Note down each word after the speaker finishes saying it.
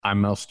I'm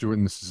Mel Stewart,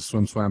 and this is a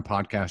SwimSwam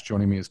podcast.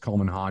 Joining me is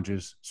Coleman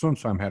Hodges,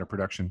 SwimSwam head of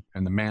production,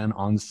 and the man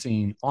on the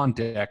scene, on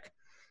deck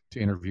to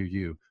interview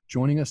you.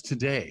 Joining us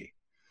today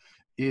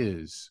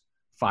is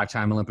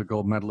five-time Olympic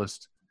gold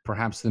medalist,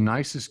 perhaps the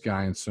nicest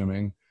guy in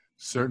swimming.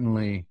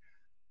 Certainly,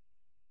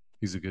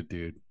 he's a good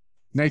dude.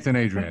 Nathan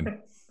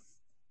Adrian.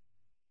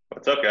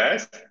 What's up,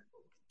 guys?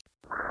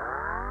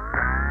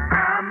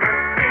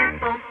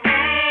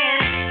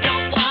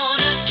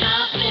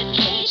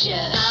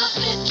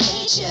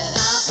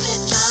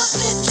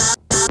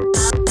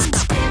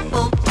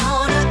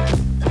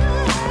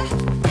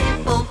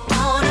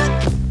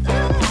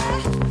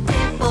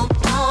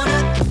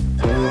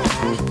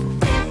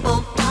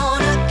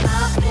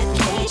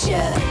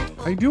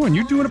 How you doing?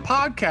 You're doing a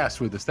podcast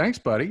with us. Thanks,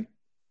 buddy.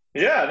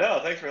 Yeah, no,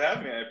 thanks for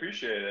having me. I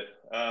appreciate it.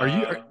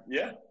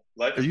 Yeah,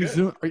 life is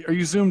good. Are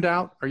you zoomed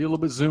out? Are you a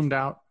little bit zoomed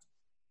out?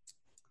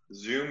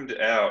 Zoomed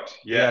out.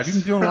 Yes. Yeah, have you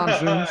been doing a lot of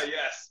zooms?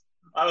 Yes.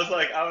 I was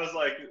like,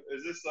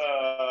 is this what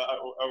are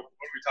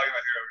we talking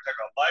about here? Are we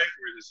talking about life,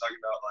 or are we just talking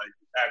about like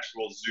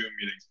actual Zoom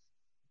meetings?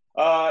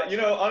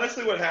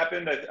 Honestly, what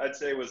happened, I'd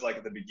say, was like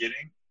at the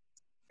beginning,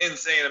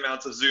 insane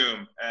amounts of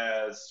Zoom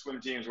as swim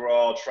teams were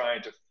all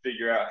trying to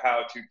figure out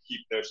how to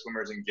keep their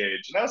swimmers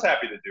engaged, and I was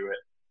happy to do it.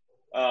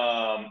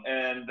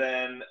 And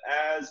then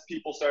as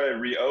people started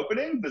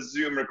reopening, the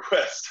Zoom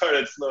requests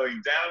started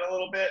slowing down a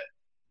little bit.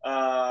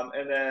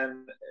 And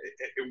then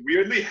it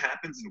weirdly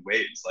happens in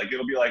waves. Like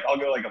it'll be like, I'll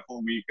go like a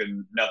full week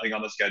and nothing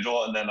on the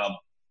schedule. And then I'll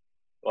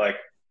like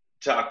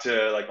talk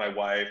to like my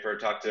wife or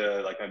talk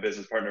to like my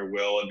business partner,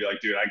 Will, and be like,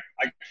 dude,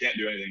 I can't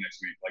do anything next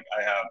week. Like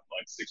I have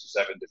like 6 or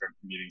 7 different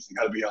meetings I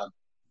gotta be on.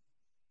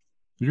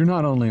 You're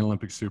not only an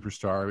Olympic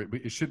superstar,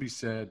 but it should be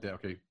said that,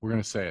 okay, we're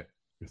going to say it.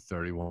 You're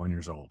 31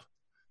 years old.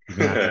 You've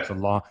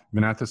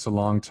been at this a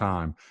long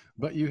time,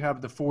 but you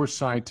have the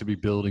foresight to be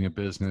building a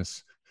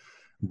business,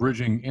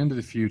 bridging into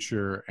the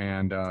future,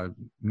 and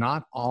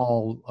not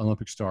all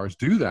Olympic stars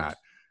do that.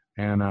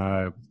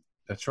 And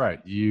that's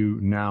right. You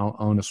now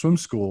own a swim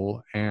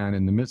school, and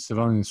in the midst of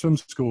owning the swim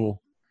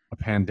school, a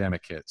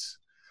pandemic hits.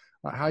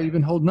 How have you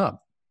been holding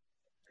up?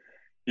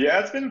 Yeah,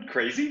 it's been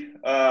crazy.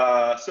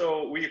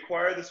 So we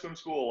acquired the swim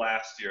school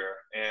last year,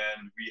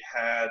 and we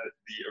had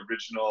the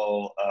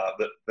original,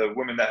 the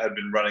woman that had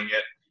been running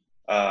it.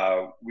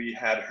 We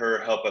had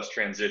her help us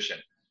transition.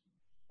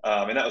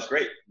 And that was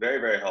great. Very,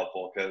 very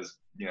helpful because,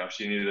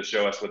 she needed to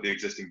show us what the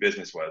existing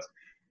business was.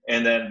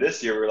 And then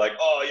this year we were like,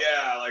 oh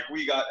yeah, like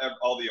we got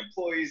all the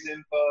employees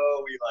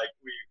info. We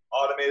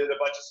automated a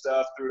bunch of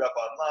stuff, threw it up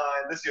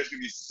online. This year's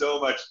gonna be so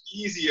much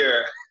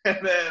easier. And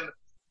then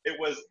it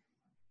was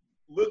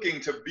looking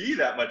to be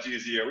that much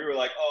easier. We were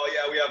like, oh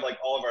yeah, we have like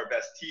all of our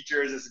best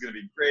teachers. This is gonna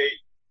be great.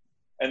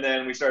 And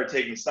then we started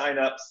taking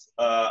signups.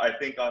 I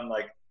think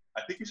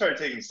we started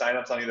taking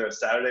signups on either a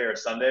Saturday or a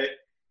Sunday.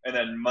 And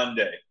then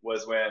Monday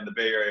was when the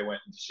Bay Area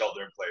went into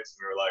shelter in place.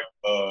 We were like,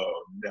 oh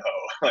no,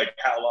 like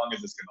how long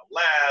is this gonna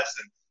last?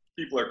 And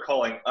people are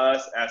calling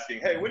us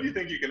asking, hey, when do you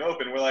think you can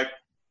open? We're like,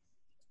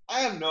 I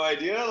have no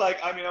idea. Like,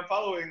 I mean, I'm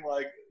following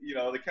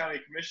the county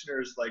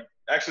commissioners. Like,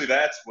 actually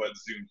that's what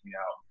zoomed me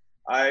out.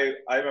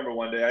 I remember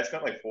one day I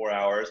spent like 4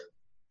 hours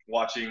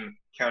watching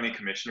county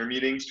commissioner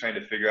meetings trying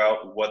to figure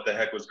out what the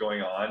heck was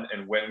going on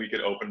and when we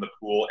could open the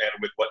pool and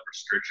with what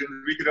restrictions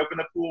we could open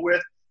the pool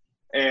with.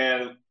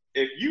 And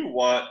if you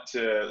want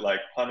to like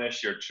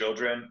punish your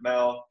children,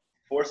 Mel,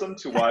 force them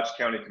to watch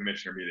county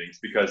commissioner meetings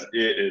because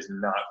it is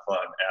not fun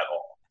at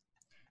all.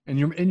 And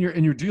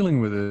you're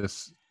dealing with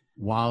this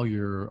while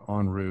you're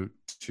en route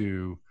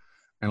to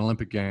an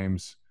Olympic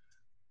Games,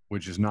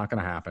 which is not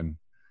going to happen,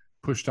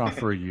 pushed off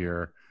for a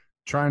year,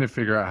 trying to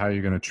figure out how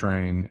you're going to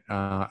train.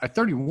 At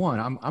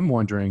 31, I'm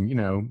wondering,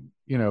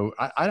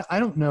 I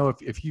don't know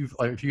if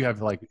you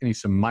have like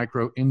some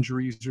micro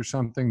injuries or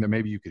something that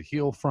maybe you could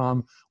heal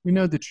from. We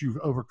know that you've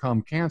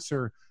overcome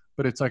cancer,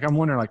 but it's like I'm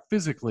wondering, like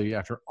physically,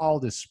 after all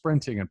this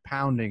sprinting and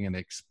pounding and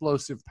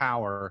explosive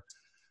power,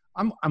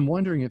 I'm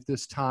wondering if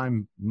this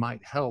time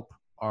might help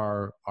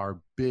our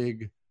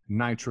big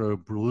nitro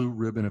blue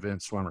ribbon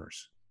event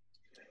swimmers.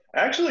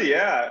 Actually,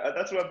 yeah,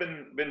 that's what I've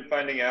been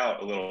finding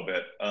out a little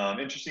bit.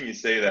 Interesting you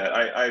say that.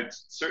 I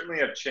certainly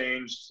have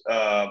changed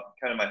kind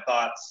of my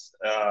thoughts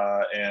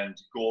and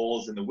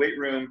goals in the weight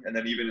room, and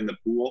then even in the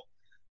pool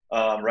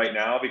right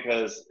now,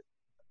 because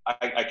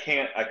I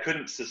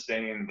couldn't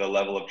sustain the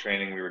level of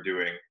training we were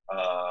doing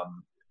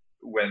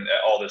when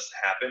all this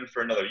happened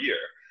for another year.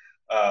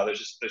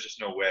 There's just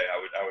no way.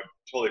 I would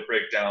totally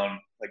break down,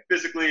 like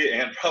physically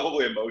and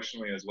probably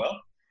emotionally as well.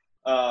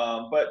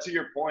 But to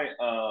your point,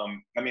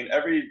 I mean,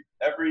 every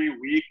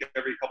week,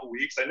 every couple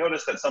weeks, I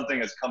noticed that something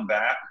has come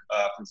back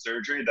from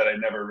surgery that I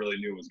never really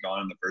knew was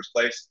gone in the first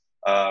place,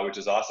 which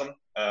is awesome.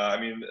 I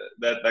mean,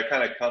 that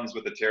kind of comes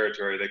with the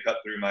territory. They cut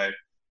through my,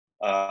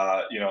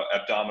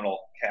 abdominal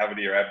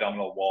cavity or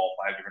abdominal wall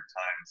 5 different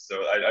times.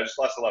 So I just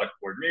lost a lot of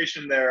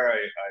coordination there. I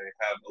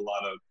have a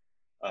lot of,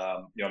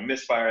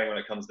 misfiring when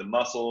it comes to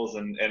muscles,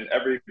 and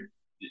every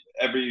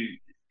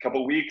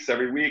couple weeks,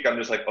 every week, I'm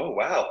just like, oh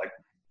wow, like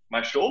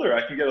my shoulder,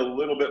 I can get a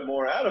little bit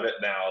more out of it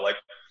now. Like,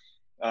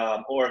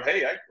 Or,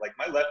 hey, like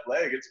my left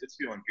leg, it's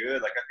feeling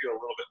good. Like I feel a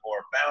little bit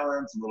more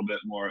balance, a little bit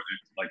more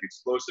like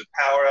explosive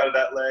power out of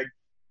that leg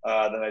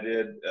than I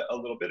did a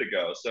little bit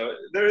ago. So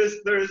there is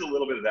a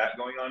little bit of that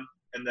going on.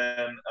 And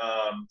then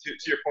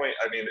to your point,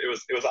 I mean, it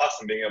was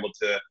awesome being able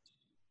to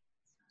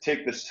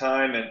take this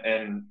time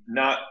and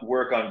not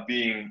work on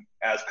being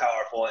as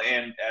powerful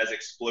and as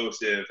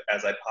explosive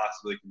as I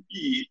possibly can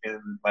be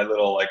in my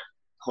little like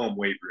home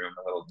weight room,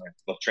 my little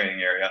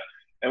training area,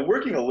 and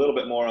working a little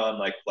bit more on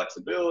like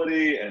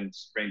flexibility and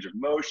range of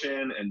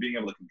motion and being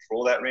able to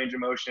control that range of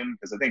motion.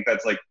 Because I think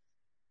that's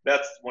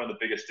one of the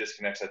biggest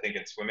disconnects I think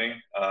in swimming.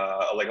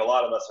 Like a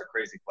lot of us are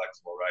crazy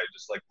flexible, right?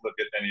 Just like look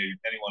at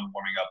anyone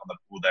warming up on the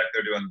pool deck,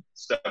 they're doing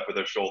stuff with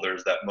their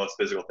shoulders that most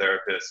physical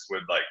therapists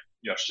would like,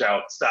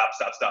 shout, stop,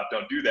 stop, stop,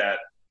 don't do that.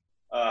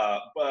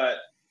 But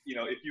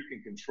if you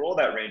can control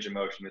that range of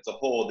motion, it's a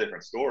whole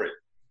different story.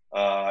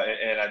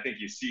 And I think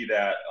you see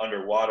that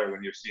underwater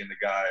when you're seeing the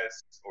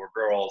guys or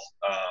girls,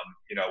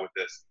 with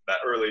that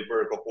early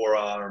vertical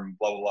forearm,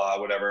 blah, blah, blah,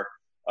 whatever.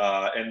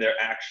 And they're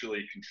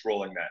actually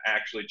controlling that,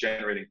 actually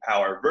generating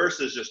power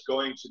versus just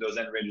going to those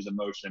end ranges of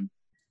motion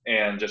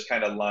and just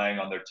kind of lying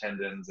on their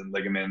tendons and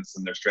ligaments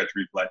and their stretch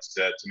reflex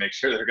to make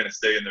sure they're going to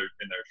stay in their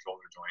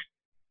shoulder joint.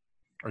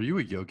 Are you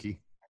a yogi?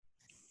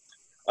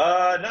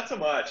 Not so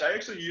much. I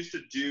actually used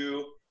to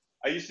do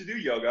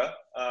yoga,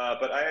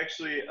 but I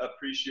actually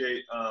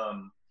appreciate a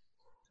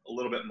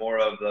little bit more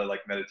of the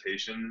like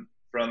meditation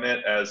from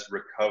it as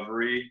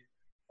recovery,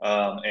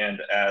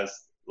 and as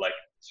like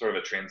sort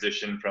of a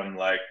transition from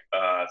like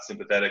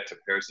sympathetic to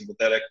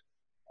parasympathetic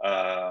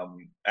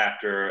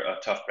after a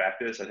tough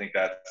practice. I think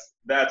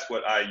that's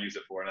what I use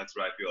it for, and that's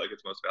what I feel like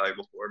it's most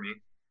valuable for me.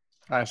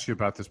 I asked you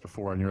about this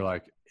before, and you're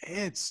like,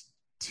 it's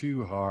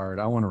too hard.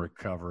 I want to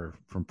recover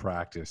from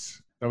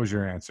practice. That was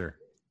your answer.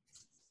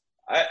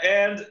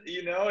 And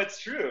it's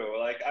true.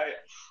 Like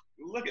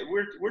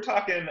we're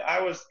talking.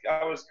 I was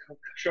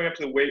showing up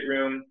to the weight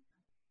room.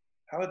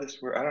 How would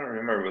this work? I don't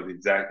remember what the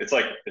exact. It's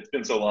like it's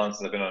been so long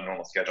since I've been on a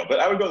normal schedule.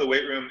 But I would go to the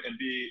weight room and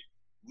be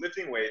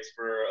lifting weights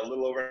for a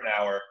little over an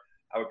hour.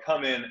 I would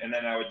come in and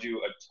then I would do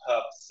a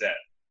tough set.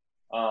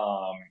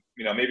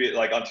 Maybe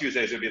like on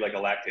Tuesdays it would be like a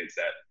lactate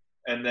set.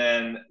 And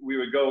then we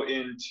would go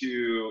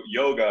into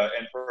yoga,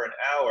 and for an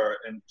hour,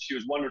 and she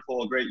was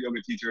wonderful, a great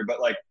yoga teacher,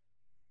 but like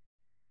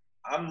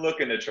I'm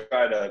looking to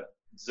try to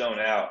zone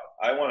out.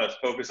 I want to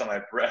focus on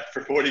my breath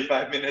for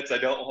 45 minutes. I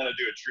don't want to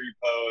do a tree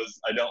pose.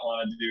 I don't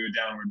want to do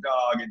downward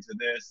dog into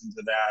this,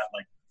 into that.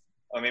 Like,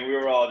 I mean, we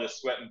were all just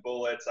sweating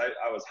bullets.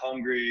 I was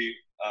hungry.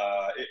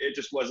 It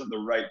just wasn't the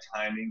right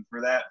timing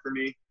for that for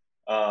me.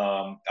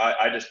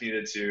 I just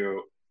needed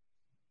to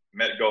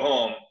go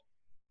home,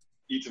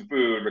 eat some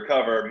food,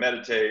 recover,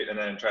 meditate, and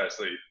then try to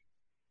sleep.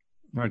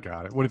 I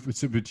got it.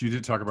 But you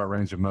did talk about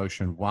range of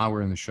motion while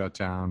we're in the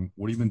shutdown.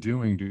 What have you been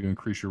doing to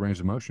increase your range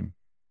of motion?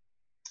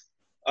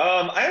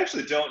 I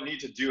actually don't need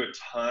to do a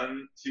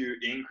ton to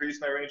increase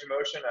my range of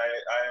motion.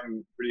 I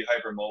am pretty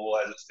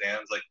hypermobile as it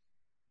stands. Like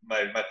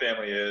my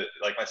family is,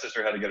 like my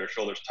sister had to get her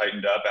shoulders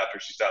tightened up after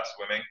she stopped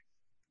swimming.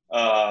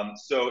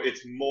 So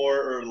it's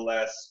more or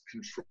less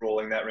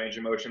controlling that range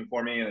of motion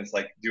for me. And it's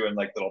like doing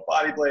like little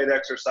body blade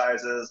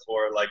exercises,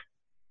 or like,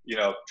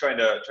 trying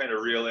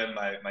to reel in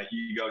my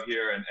ego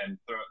here and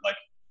throw it. Like,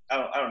 I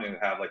don't even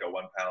have like a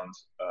 1 pound,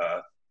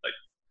 like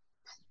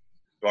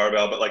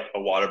barbell, but like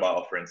a water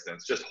bottle, for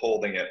instance, just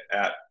holding it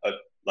at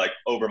like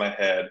over my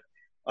head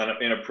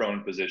in a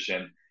prone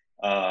position,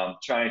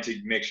 trying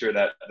to make sure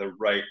that the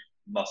right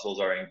muscles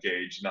are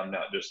engaged and I'm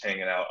not just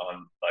hanging out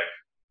on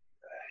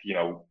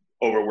like,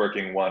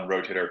 overworking one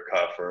rotator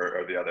cuff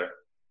or the other.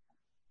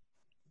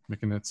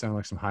 Making that sound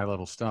like some high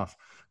level stuff.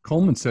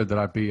 Coleman said that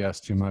I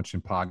BS too much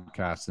in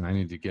podcasts and I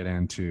need to get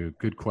into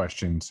good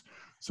questions.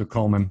 So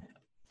Coleman,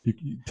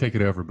 you take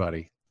it over,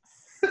 buddy.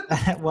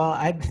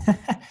 Well,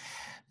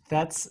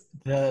 that's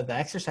the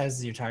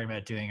exercises you're talking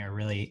about doing are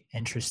really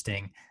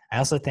interesting. I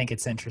also think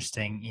it's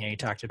interesting, you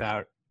talked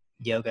about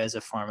yoga as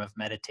a form of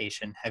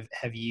meditation.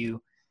 Have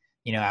you,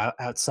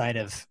 outside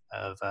of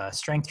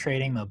strength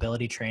training,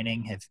 mobility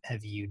training,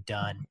 have you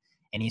done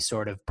any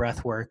sort of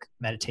breath work,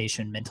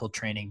 meditation, mental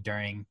training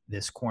during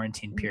this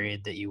quarantine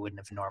period that you wouldn't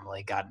have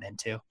normally gotten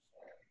into?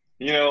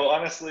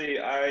 Honestly,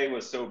 I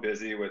was so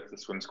busy with the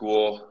swim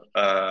school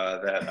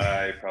that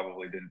I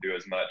probably didn't do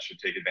as much to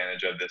take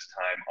advantage of this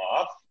time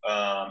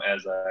off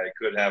as I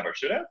could have or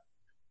should have.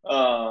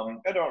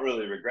 I don't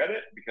really regret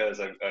it because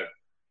I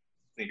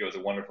think it was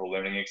a wonderful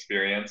learning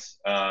experience.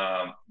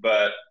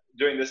 But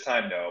during this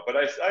time, no. But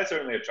I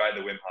certainly have tried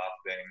the Wim Hof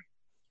thing.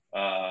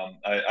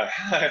 I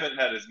haven't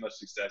had as much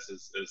success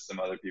as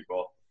some other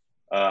people,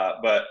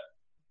 but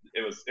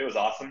it was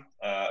awesome.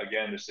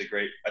 Again, just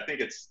I think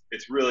it's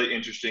really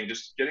interesting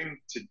just getting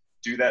to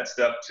do that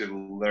stuff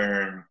to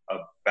learn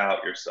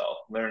about yourself,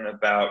 learn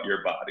about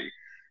your body.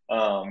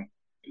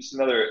 Just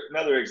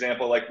another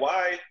example, like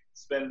why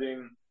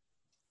spending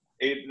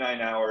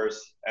 8-9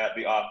 hours at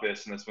the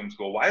office in the swim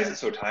school, why is it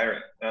so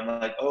tiring? And I'm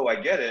like, oh, I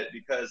get it,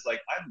 because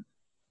like I'm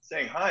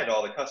saying hi to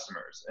all the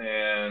customers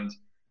and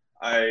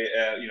I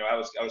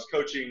was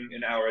coaching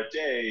an hour a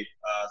day,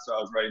 so I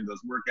was writing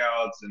those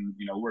workouts and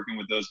working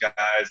with those guys,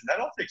 and that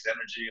all takes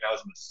energy. And I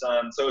was in the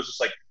sun, so it was just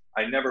like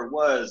I never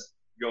was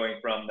going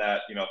from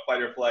that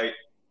fight or flight,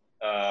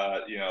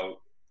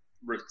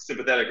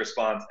 sympathetic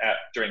response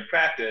during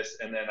practice,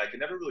 and then I could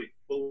never really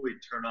fully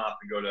turn off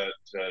and go to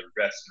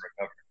rest and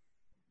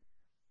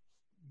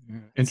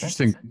recover.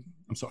 Interesting.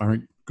 I'm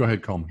sorry. Go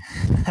ahead, Coleman.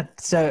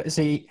 So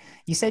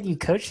you said you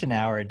coached an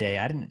hour a day.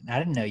 I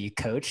didn't know you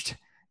coached.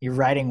 You're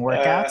writing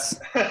workouts.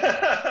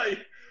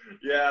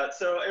 Yeah.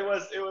 So it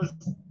was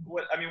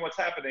what's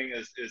happening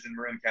is in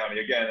Marin County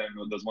again,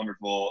 and those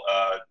wonderful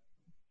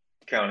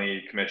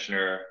county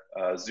commissioner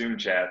Zoom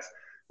chats.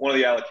 One of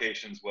the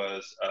allocations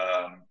was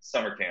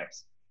summer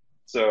camps.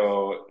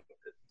 So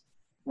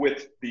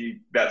with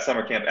that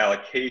summer camp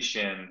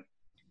allocation,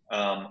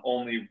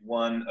 only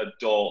one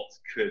adult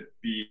could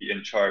be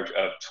in charge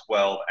of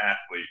 12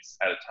 athletes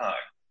at a time.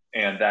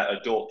 And that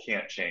adult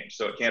can't change.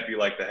 So it can't be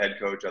like the head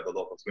coach of the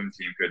local swim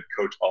team could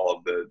coach all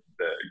of the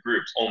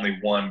groups. Only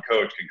one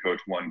coach can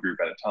coach one group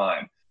at a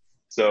time.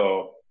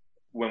 So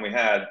when we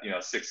had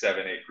 6,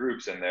 7, 8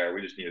 groups in there,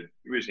 we just needed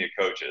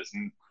coaches.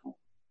 And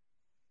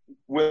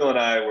Will and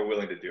I were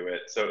willing to do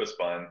it, so it was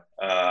fun.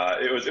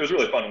 It was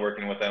really fun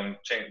working with them,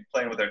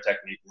 playing with their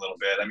technique a little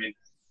bit. I mean,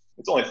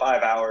 it's only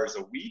 5 hours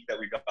a week that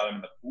we got them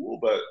in the pool,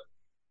 but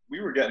we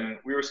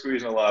were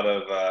squeezing a lot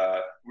out of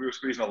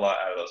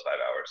those 5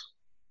 hours.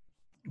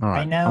 All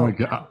right. I know.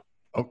 Go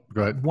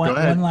ahead.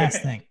 One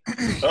last thing.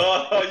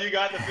 Oh, you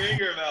got the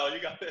finger, Mel.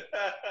 You got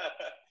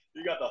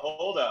the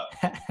hold up.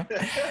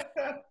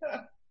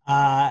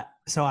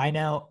 So I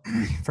know,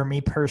 for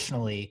me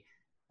personally,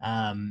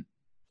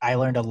 I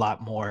learned a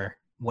lot more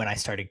when I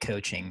started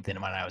coaching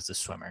than when I was a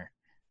swimmer.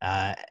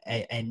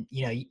 And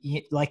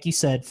like you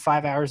said,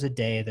 5 hours a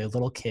day, they're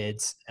little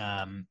kids.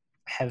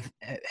 Have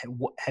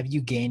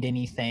you gained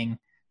anything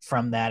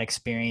from that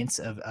experience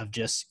of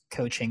just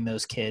coaching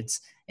those kids,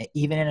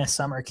 even in a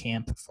summer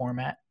camp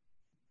format?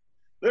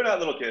 They're not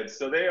little kids,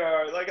 so they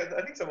are I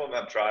think some of them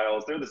have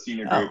trials. They're the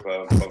senior group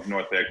of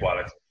North Bay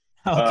Aquatics.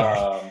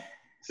 Okay.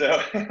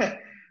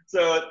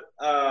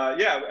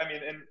 Yeah, I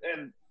mean,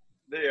 and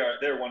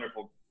they're a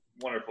wonderful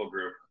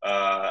group.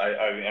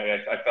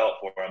 I felt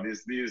for them.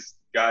 These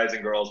guys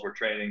and girls were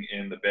training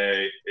in the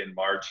Bay in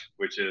March,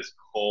 which is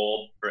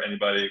cold for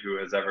anybody who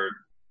has ever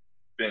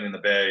been in the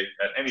Bay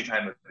at any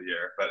time of the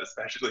year, but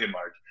especially in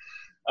March.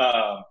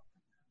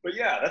 But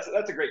yeah,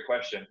 that's a great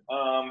question.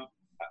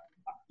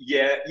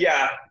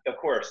 Yeah, of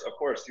course,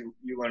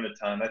 you learn a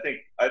ton. I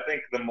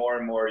think the more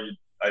and more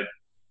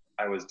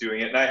I was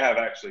doing it, and I have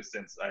actually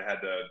since I had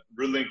to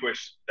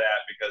relinquish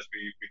that because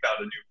we found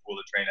a new pool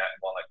to train at in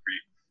Walnut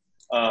Creek.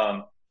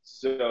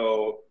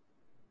 So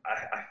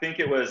I think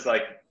it was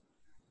like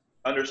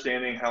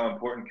understanding how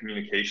important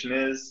communication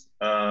is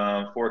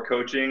for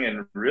coaching,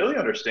 and really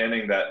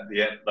understanding that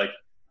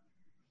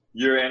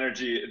your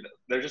energy,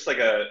 they're just like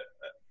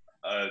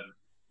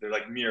they're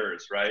like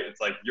mirrors, right?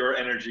 It's like your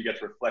energy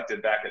gets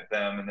reflected back at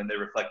them, and then they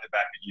reflect it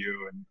back at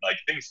you, and like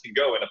things can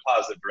go in a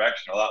positive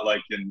direction, a lot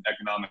like in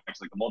economics,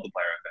 like the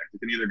multiplier effect. It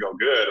can either go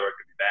good or it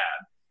could be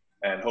bad,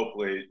 and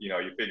hopefully you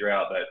figure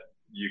out that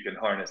you can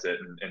harness it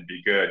and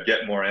be good,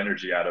 get more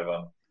energy out of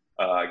them,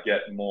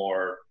 get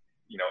more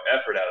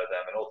effort out of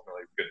them, and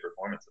ultimately good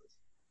performances.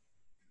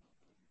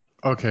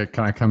 Okay,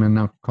 can I come in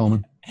now,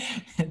 Coleman?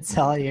 It's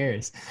all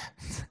yours.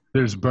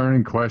 There's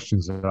burning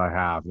questions that I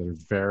have that are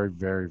very,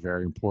 very,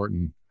 very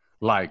important.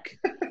 Like,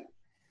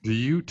 do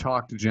you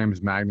talk to James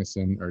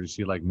Magnuson, or does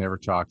he never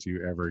talk to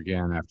you ever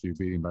again after you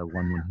beat him by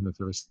 1/100th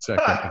of a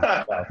second in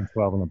the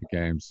 2012 Olympic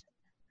Games?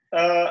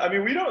 I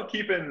mean, we don't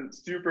keep in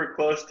super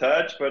close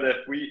touch, but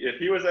if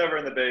he was ever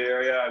in the Bay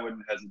Area, I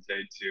wouldn't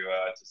hesitate to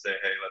say,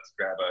 hey, let's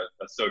grab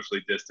a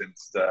socially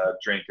distanced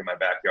drink in my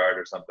backyard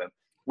or something.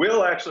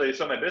 Will actually,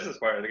 so my business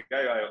partner, the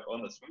guy I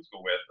own the swim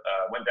school with,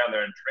 went down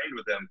there and trained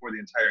with him for the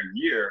entire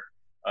year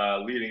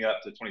leading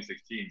up to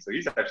 2016. So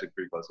he's actually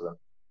pretty close with him.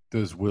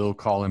 Does Will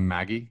call him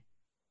Maggie?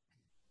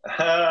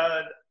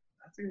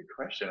 That's a good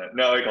question.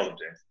 No, he calls him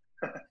James.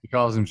 He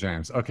calls him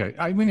James. Okay.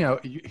 I mean,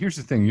 here's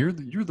the thing. You're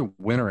the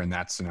winner in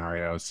that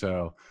scenario.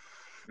 So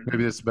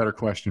maybe that's a better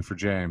question for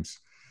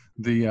James.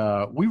 We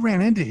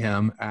ran into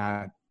him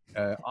at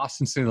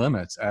Austin City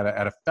Limits at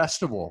a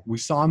festival. We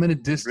saw him in a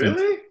distance.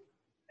 Really?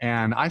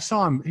 And I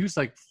saw him. He was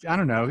like, I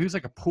don't know. He was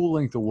like a pool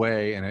length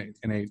away in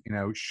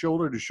a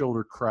shoulder to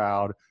shoulder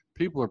crowd.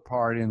 People are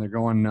partying. They're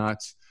going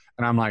nuts.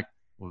 And I'm like,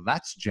 well,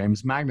 that's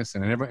James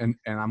Magnuson.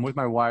 And I'm with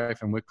my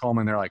wife and with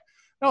Coleman. They're like,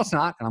 no, it's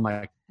not. And I'm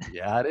like,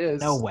 yeah, it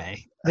is. No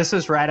way. This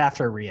was right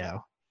after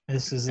Rio.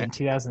 This was in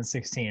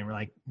 2016. We're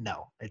like,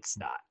 no, it's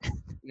not.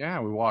 Yeah,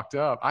 we walked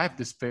up. I have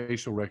this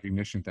facial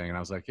recognition thing. And I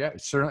was like, yeah,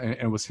 certainly.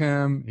 And it was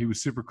him. He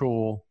was super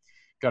cool.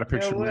 Got a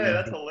picture. No way.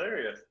 That's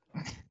hilarious.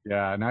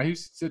 Yeah, now he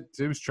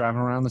was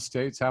traveling around the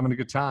States having a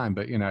good time,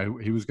 but he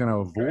was going to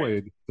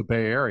avoid the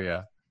Bay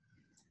Area.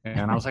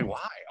 And I was like,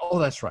 why? Oh,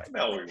 that's right.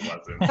 No, he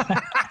wasn't.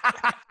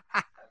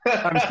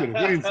 I'm just kidding.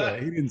 He didn't say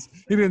it.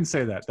 He didn't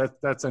say that.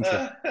 That's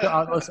untrue.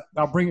 So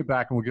I'll bring it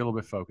back and we'll get a little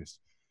bit focused.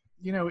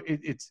 you know,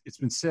 it's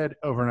been said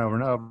over and over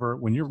and over,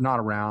 when you're not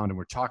around and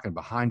we're talking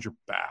behind your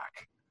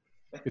back,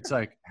 it's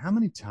like, how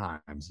many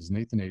times has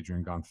Nathan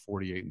Adrian gone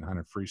 48 in the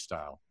 100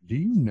 freestyle? Do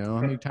you know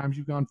how many times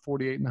you've gone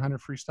 48 in the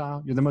 100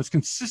 freestyle? You're the most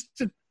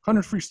consistent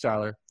 100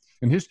 freestyler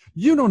in his.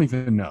 You don't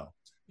even know.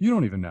 You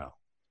don't even know.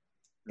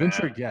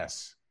 Venture a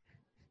guess.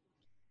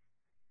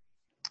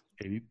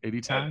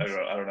 80 times?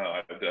 I don't know.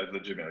 I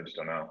legitimately just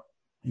don't know.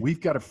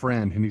 We've got a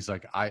friend, and he's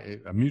like,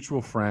 a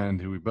mutual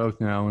friend who we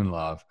both know and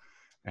love.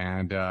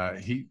 And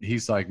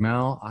he's like,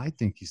 Mel, I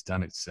think he's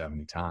done it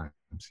 70 times.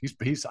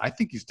 I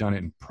think he's done it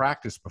in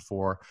practice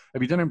before.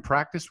 Have you done it in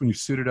practice when you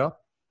suited up?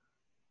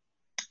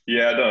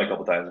 Yeah, I've done it a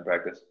couple times in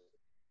practice.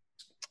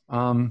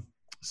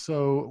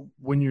 So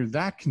when you're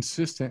that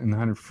consistent in the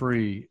 100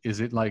 free, is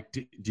it like,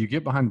 do you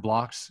get behind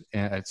blocks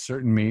at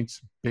certain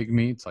meets, big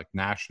meets like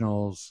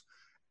nationals,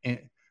 and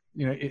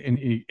you know,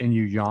 and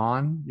you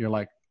yawn? You're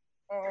like,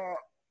 oh,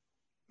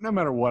 no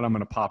matter what, I'm going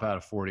to pop out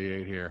of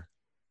 48 here.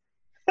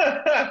 Does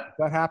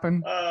that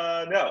happen?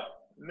 No.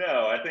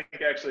 I think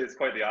actually it's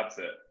quite the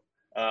opposite.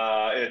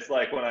 It's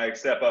like when I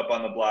step up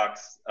on the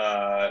blocks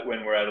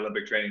when we're at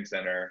Olympic Training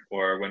Center,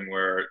 or when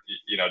we're,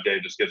 you know,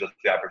 Dave just gives us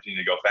the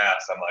opportunity to go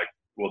fast. I'm like,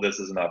 well, this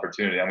is an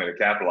opportunity. I'm going to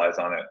capitalize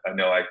on it. I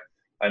know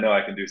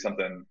I can do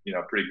something, you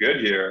know, pretty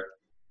good here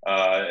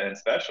and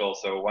special.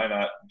 So why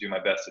not do my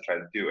best to try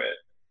to do it?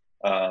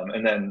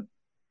 And then,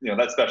 you know,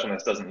 that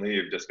specialness doesn't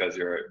leave just because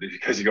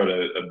you go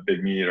to a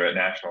big meet or at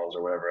nationals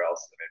or whatever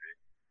else it may be.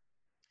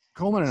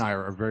 Coleman and I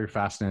are very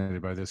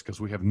fascinated by this because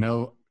we have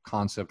no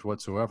concept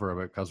whatsoever of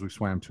it, because we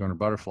swam 200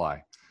 butterfly.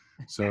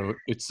 So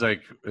it's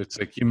like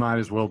you might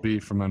as well be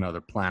from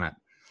another planet.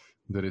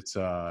 That it's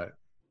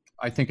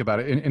I think about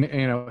it, and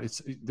you know,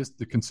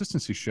 the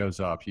consistency shows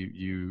up.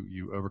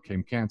 You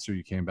overcame cancer,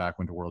 you came back,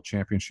 went to world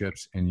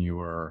championships, and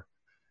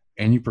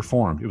you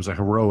performed. It was a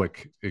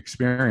heroic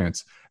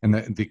experience. And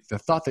the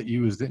thought that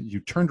you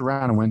turned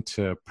around and went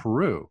to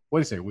Peru. What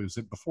do you say? Was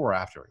it before or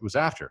after? It was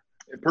after.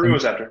 Peru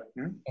was after.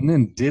 Mm-hmm. And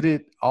then did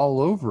it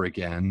all over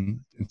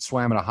again and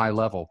swam at a high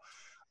level.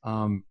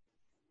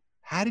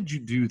 How did you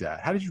do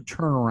that? How did you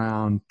turn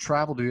around,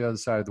 travel to the other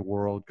side of the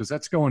world? Because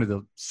that's going to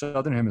the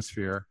Southern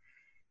Hemisphere,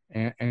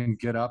 and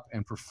get up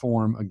and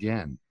perform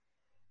again.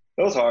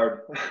 That was hard.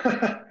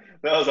 That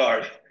was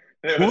hard.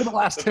 What were the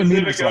last 10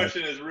 minutes? The minutes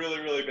Pacific Ocean is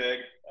really, really big.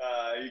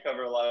 You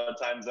cover a lot of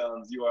time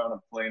zones. You are on a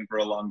plane for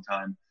a long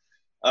time.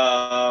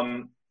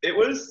 It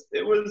was.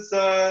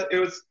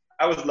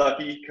 I was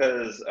lucky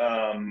because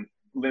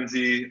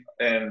Lindsay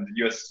and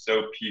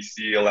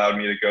USOPC allowed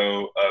me to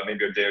go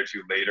maybe a day or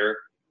two later.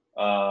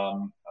 I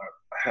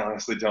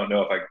honestly don't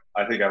know if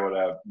I think I would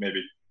have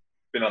maybe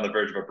been on the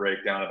verge of a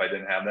breakdown if I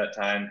didn't have that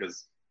time,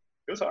 because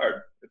it was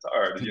hard. It's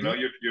hard. You know,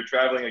 you're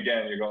traveling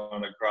again. You're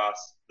going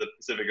across the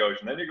Pacific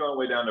Ocean. Then you're going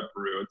way down to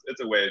Peru. It's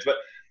a ways. But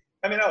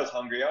I mean, I was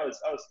hungry. I was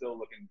still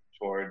looking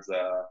towards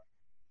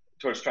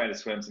trying to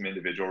swim some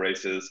individual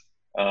races.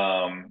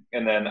 And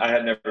then I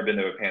had never been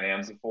to a Pan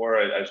Am's before.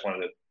 I just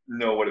wanted to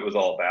know what it was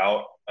all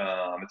about.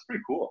 It's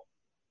pretty cool.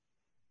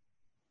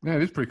 Yeah,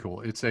 it is pretty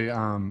cool. It's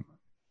a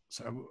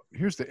so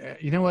here's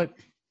you know what?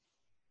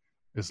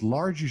 As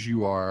large as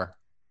you are,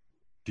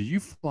 do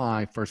you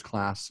fly first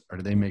class, or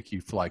do they make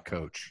you fly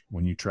coach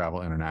when you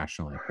travel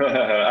internationally?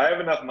 I have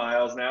enough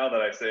miles now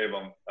that I save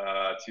them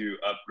to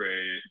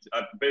upgrade.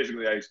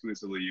 Basically, I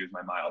exclusively use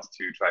my miles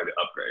to try to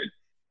upgrade.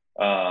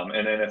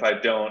 And then if I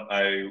don't,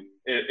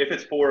 if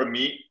it's for a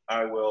meet,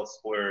 I will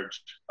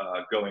splurge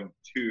going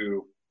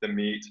to the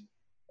meet,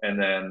 and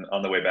then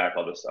on the way back,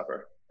 I'll just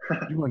suffer.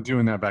 You weren't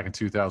doing that back in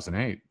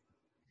 2008.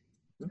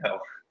 No.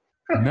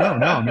 No.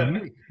 I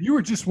mean, you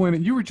were just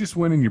winning. You were just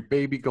winning your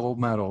baby gold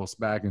medals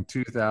back in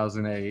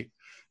 2008.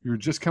 You were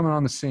just coming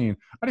on the scene.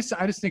 I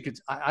just think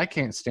I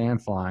can't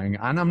stand flying.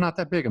 I'm not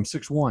that big. I'm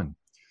 6'1",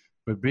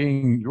 but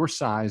being your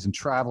size and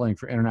traveling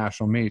for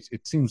international meets,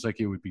 it seems like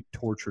it would be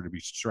torture to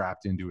be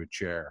strapped into a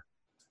chair.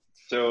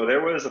 So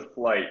there was a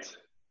flight,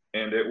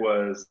 and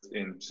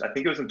I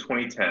think it was in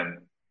 2010.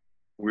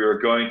 We were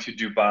going to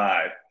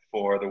Dubai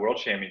for the World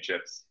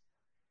Championships.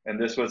 And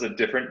this was a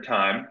different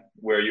time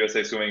where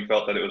USA Swimming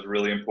felt that it was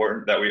really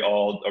important that we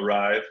all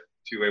arrive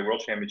to a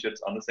World Championships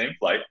on the same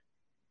flight.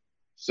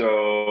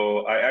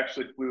 So I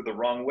actually flew the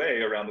wrong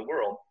way around the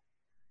world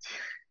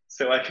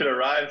so I could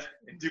arrive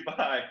in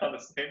Dubai on the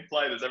same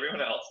flight as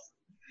everyone else.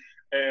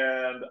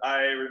 And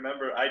I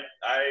remember I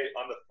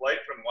on the flight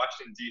from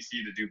Washington,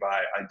 D.C. to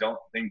Dubai, I don't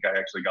think I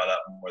actually got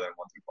up more than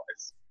once or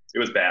twice. It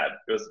was bad.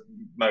 It was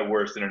my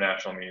worst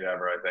international meet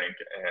ever, I think.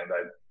 And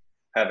I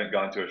haven't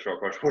gone to a short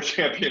course world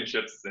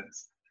championship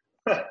since.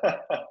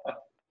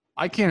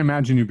 I can't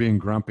imagine you being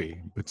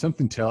grumpy, but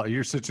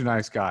you're such a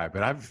nice guy,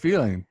 but I have a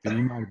feeling that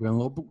you might have been a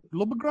little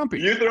bit grumpy.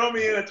 You throw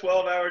me in a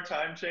 12-hour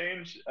time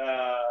change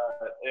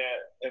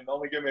and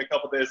only give me a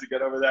couple days to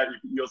get over that,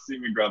 you'll see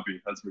me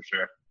grumpy, that's for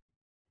sure.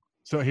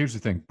 So here's the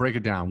thing, break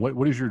it down.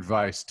 What is your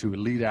advice to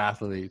elite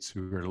athletes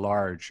who are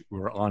large, who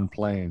are on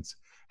planes?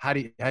 How do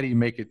you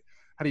make it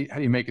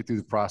through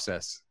the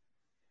process?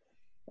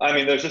 I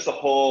mean, there's just a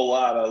whole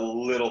lot of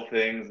little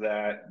things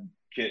that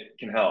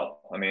can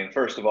help. I mean,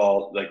 first of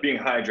all, like being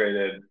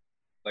hydrated,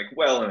 like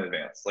well in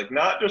advance, like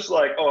not just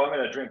like, oh, I'm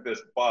going to drink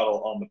this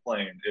bottle on the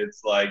plane.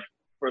 It's like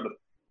for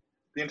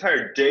the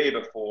entire day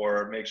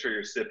before, make sure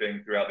you're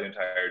sipping throughout the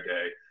entire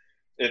day.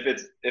 If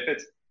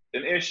it's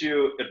an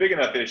issue, a big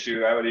enough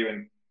issue, I would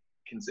even,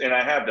 and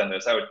I have done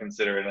this, I would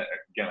consider, and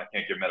again, I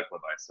can't give medical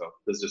advice, so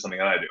this is just something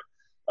that I do.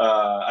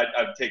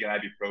 I've taken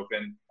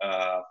ibuprofen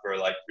for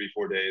like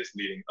 3-4 days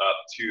leading up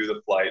to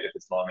the flight if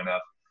it's long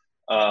enough.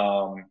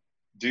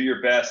 Do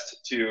your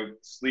best to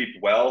sleep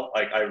well.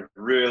 Like I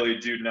really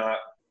do not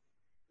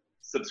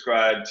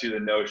subscribe to the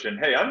notion,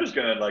 hey, I'm just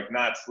gonna like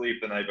not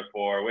sleep the night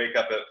before, wake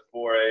up at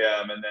 4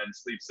 a.m. and then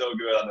sleep so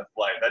good on the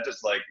flight. That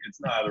just like,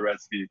 it's not a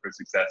recipe for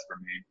success for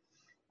me.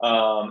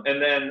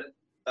 And then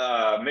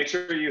make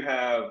sure you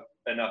have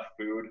enough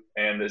food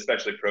and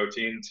especially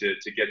protein to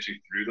get you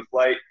through the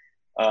flight.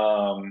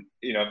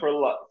 You know,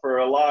 for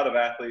a lot of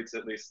athletes,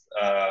 at least,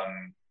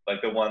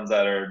 like the ones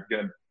that are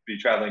going to be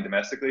traveling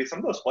domestically, some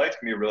of those flights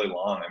can be really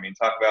long. I mean,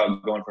 talk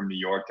about going from New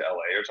York to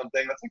LA or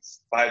something. That's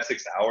like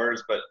 5-6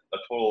 hours, but a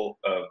total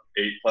of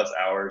 8+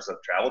 hours of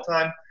travel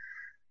time.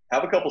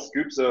 Have a couple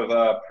scoops of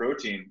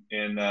protein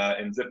in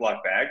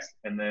Ziploc bags,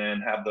 and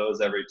then have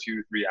those every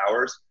 2-3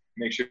 hours.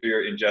 Make sure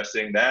you're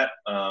ingesting that,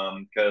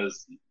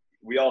 because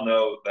we all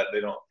know that they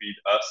don't feed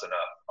us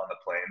enough on the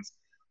planes.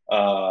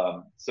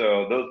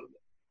 So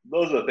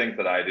those are the things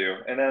that I do.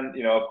 And then,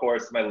 you know, of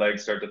course, my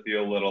legs start to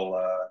feel a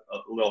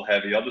little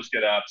heavy. I'll just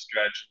get up,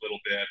 stretch a little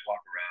bit,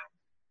 walk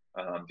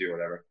around, do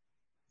whatever.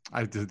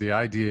 The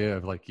idea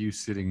of like you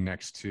sitting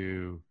next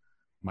to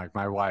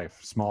my wife,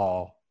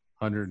 small,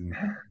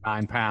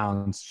 109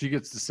 pounds, she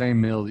gets the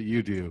same meal that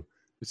you do.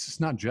 It's just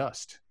not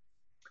just.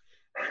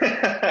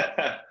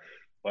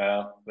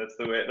 Well, that's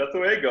the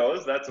way it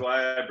goes. That's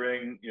why I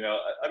bring, you know,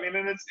 I mean,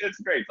 and it's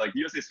great. Like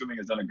USA Swimming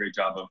has done a great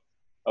job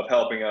of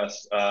helping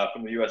us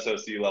from the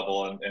USOC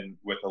level and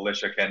with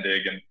Alicia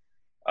Kendig and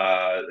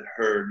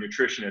her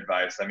nutrition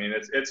advice. I mean,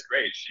 it's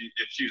great.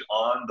 If she's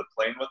on the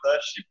plane with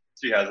us,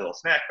 she has little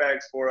snack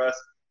bags for us.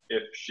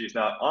 If she's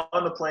not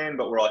on the plane,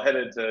 but we're all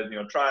headed to, you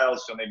know,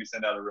 trials, she'll maybe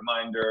send out a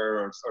reminder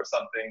or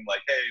something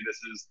like, hey, this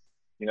is,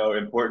 you know,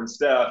 important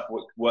stuff.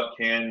 What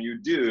can you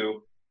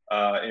do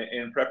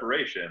in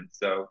preparation?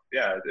 So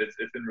yeah, it's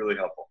been really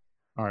helpful.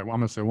 All right. Well, I'm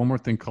going to say one more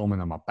thing,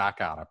 Coleman. I'm going to back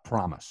out. I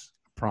promise.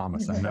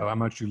 I know how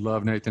much you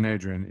love Nathan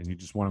Adrian and you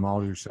just want him all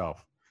to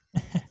yourself.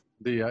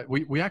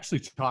 We actually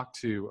talked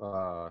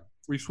to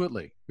Reese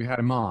Whitley. We had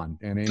him on,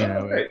 and you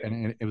know,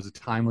 and it was a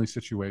timely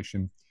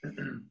situation,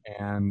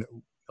 and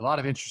a lot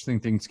of interesting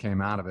things came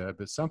out of it.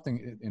 But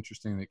something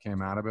interesting that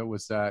came out of it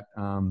was that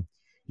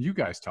you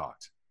guys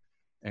talked,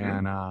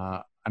 and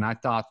I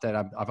thought that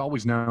I've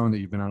always known that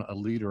you've been a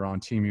leader on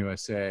Team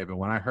USA, but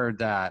when I heard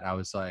that, I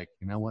was like,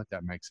 you know what,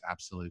 that makes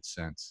absolute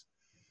sense.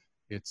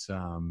 It's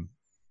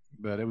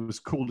but it was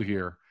cool to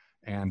hear,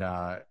 and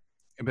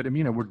but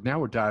you know,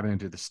 we're diving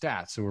into the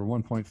stats. So we're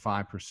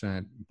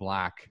 1.5%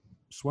 Black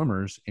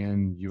swimmers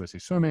in USA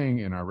Swimming.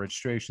 In our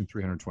registration,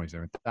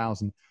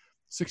 327,000,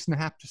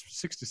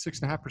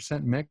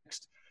 6.5%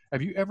 mixed.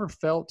 Have you ever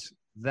felt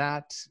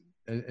that?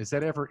 Has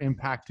that ever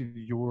impacted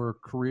your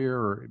career,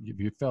 or have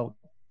you felt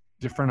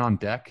different on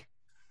deck?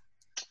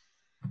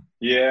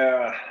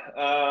 Yeah,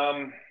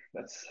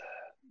 that's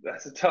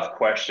a tough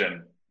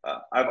question.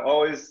 I've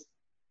always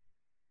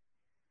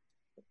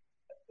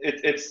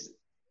it's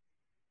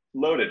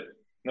loaded,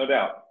 no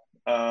doubt,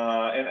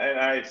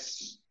 and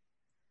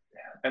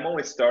I'm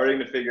only starting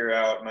to figure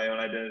out my own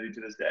identity to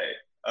this day.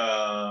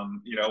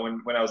 You know,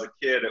 when I was a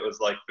kid, it was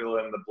like fill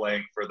in the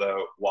blank for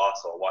the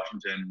WASL,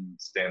 Washington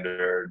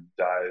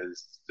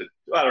Standardized.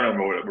 I don't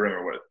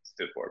remember what it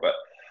stood for, but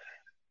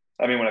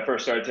I mean, when I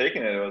first started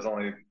taking it, it was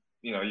only,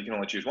 you know, you can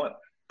only choose one.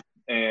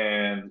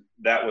 And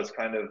that was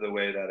kind of the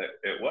way that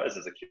it was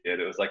as a kid.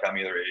 It was like, I'm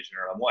either Asian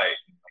or I'm white.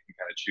 And I can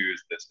kind of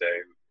choose this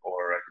day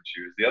or I could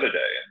choose the other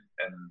day.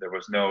 And there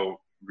was no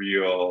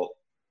real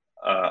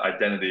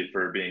identity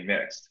for being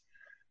mixed.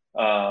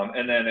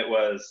 And then it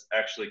was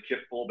actually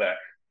Kip Fulbeck,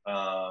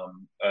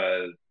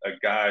 a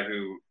guy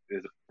who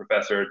is a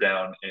professor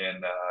down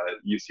in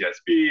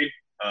UCSB,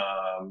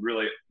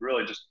 really,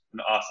 really just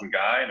an awesome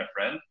guy and a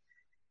friend.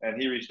 And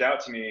he reached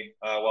out to me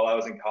while I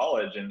was in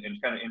college and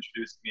kind of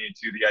introduced me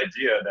to the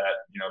idea that,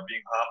 you know,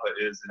 being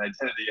Hapa is an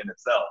identity in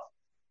itself.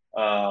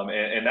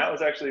 And that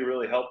was actually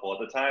really helpful. At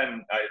the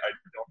time, I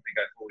don't think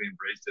I fully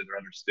embraced it or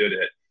understood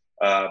it.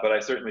 But I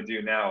certainly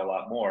do now a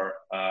lot more,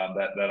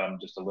 that I'm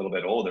just a little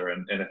bit older.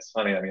 And it's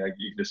funny, I mean, like,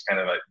 you can just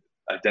kind of like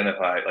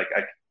identify, like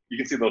you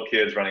can see little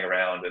kids running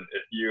around, and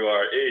if you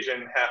are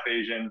Asian, half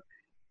Asian,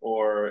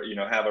 or, you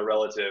know, have a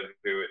relative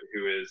who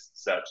is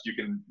such, you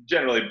can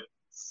generally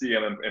see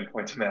them and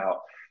point them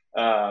out.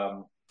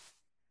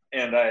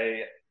 And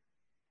I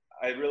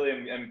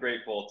really am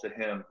grateful to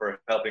him for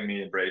helping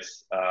me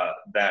embrace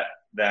that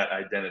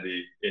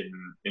identity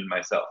in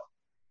myself.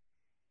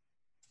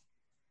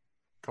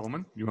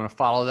 Coleman, you want to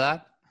follow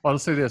that? Well, I'll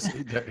say this.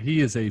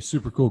 He is a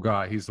super cool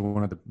guy. He's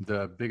one of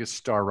the biggest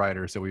star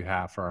writers that we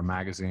have for our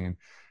magazine.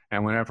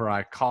 And whenever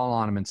I call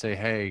on him and say,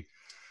 hey,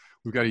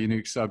 we've got a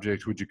unique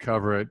subject. Would you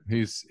cover it?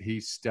 He's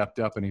stepped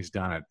up and he's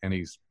done it, and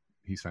he's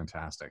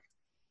fantastic.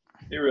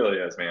 He really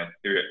is, man.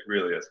 He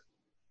really is.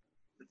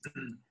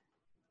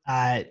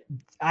 I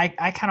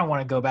kind of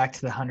want to go back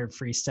to the 100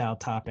 freestyle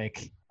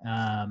topic.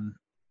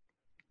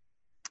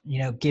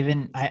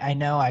 Given I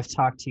know I've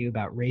talked to you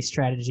about race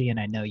strategy, and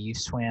I know you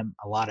swam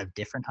a lot of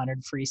different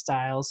 100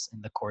 freestyles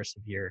in the course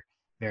of your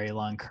very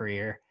long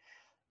career.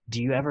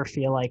 Do you ever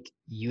feel like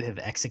you have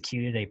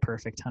executed a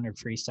perfect 100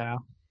 freestyle?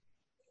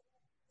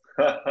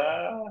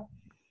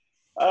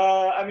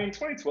 I mean,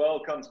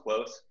 2012 comes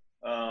close.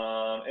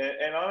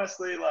 And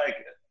honestly, like,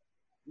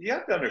 you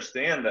have to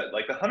understand that,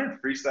 like, the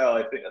 100 freestyle,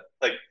 I think,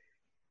 like,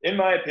 in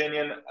my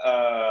opinion,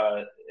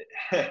 I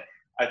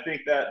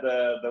think that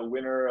the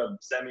winner of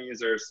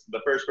semis or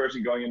the first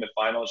person going into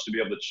finals should be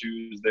able to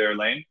choose their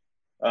lane.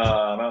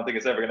 I don't think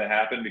it's ever going to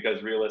happen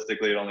because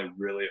realistically, it only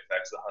really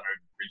affects the 100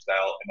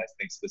 freestyle. And I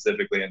think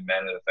specifically in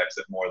men, it affects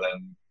it more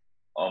than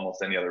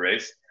almost any other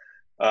race.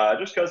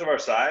 Just because of our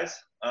size,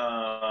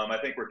 I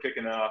think we're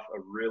kicking off a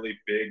really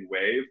big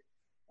wave.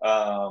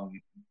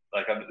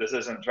 This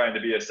isn't trying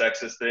to be a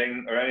sexist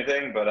thing or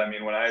anything, but I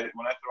mean, when I throw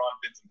on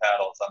fins and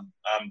paddles,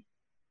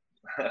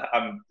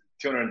 I'm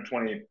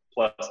 220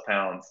 plus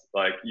pounds.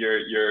 Like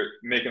you're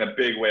making a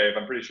big wave.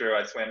 I'm pretty sure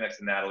I swam next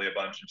to Natalie a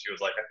bunch, and she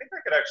was like, "I think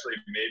I could actually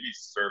maybe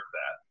surf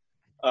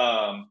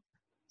that."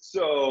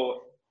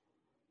 So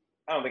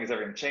I don't think it's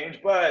ever going to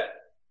change, but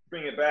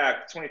bring it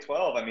back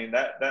 2012. I mean,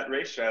 that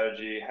race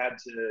strategy had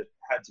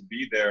to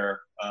be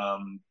there,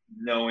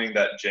 knowing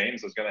that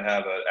James was going to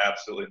have an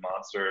absolutely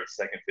monster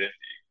second 50.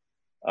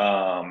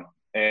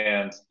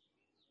 And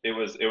it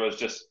was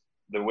just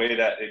the way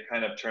that it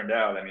kind of turned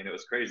out. I mean, it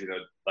was crazy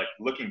though. Like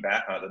looking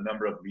back on it, the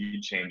number of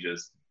lead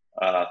changes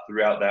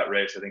throughout that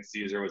race. I think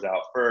Caesar was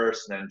out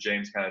first, and then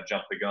James kind of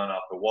jumped the gun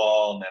off the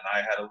wall, and then I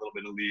had a little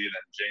bit of lead,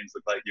 and James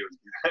looked like he was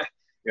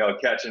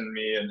catching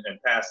me and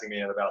passing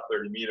me at about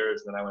 30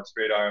 meters. And then I went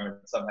straight arm and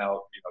somehow,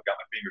 got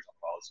my fingers on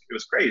the ball. It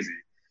was crazy.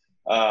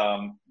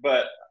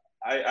 But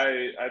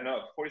I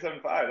know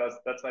 47.5,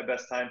 that's my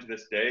best time to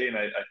this day. And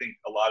I think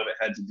a lot of it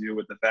had to do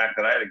with the fact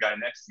that I had a guy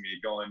next to me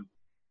going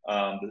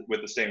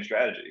with the same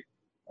strategy.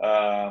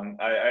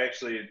 I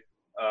actually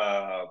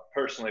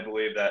personally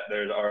believe that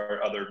there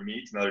are other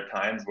meets and other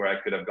times where I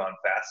could have gone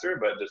faster,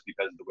 but just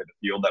because of the way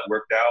the field that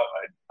worked out,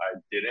 I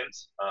didn't.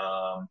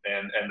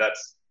 And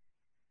that's,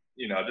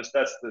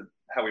 that's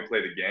how we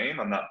play the game.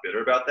 I'm not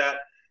bitter about that.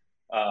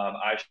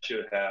 I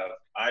should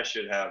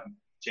have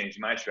changed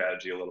my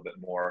strategy a little bit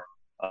more,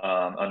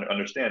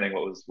 understanding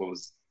what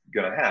was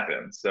going to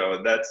happen.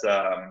 So that's,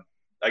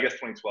 I guess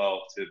 2012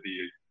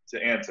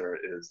 to answer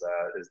is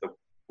the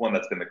one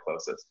that's been the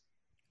closest.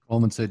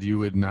 Coleman said you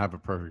wouldn't have a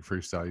perfect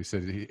freestyle. You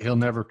said he'll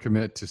never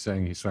commit to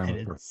saying he swam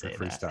a perfect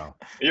freestyle.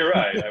 You're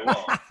right. I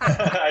won't.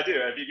 I do.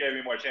 If you gave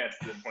me more chances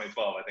in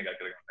 2012, I think I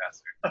could have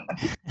gone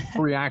faster.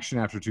 Reaction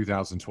after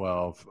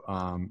 2012,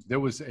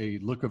 there was a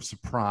look of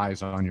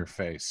surprise on your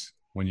face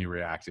when you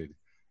reacted.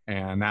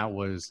 And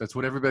that's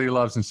what everybody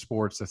loves in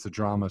sports. That's the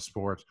drama of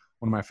sports.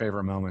 One of my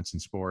favorite moments in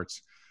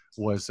sports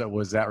was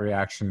that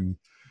reaction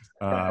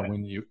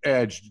when you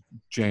edged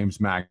James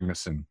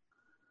Magnuson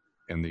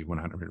in the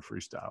 100-meter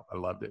freestyle. I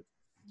loved it.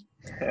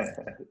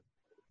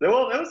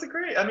 Well, that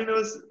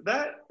was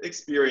that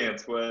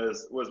experience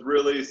was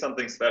really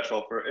something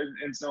special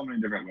in so many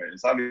different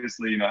ways.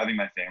 Obviously, having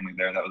my family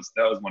there, that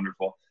was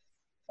wonderful.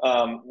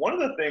 One of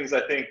the things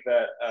I think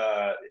that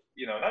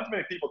not too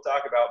many people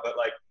talk about, but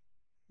like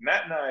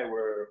Matt and I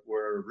were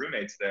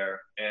roommates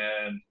there,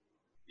 and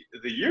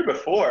the year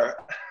before,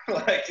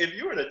 like if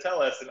you were to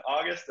tell us in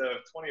August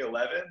of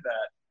 2011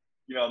 that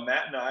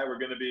Matt and I were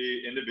going to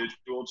be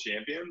individual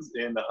champions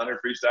in the 100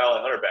 freestyle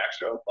and 100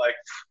 backstroke, like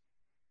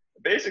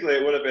basically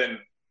it would have been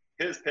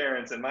his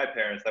parents and my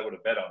parents that would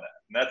have bet on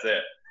that, and that's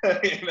it.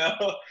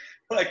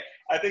 Like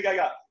I think I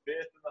got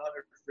 5th in the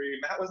 100 free.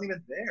 Matt wasn't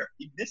even there.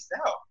 He missed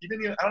out.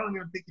 I don't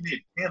even think he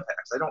made pan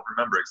packs. I don't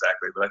remember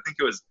exactly, but I think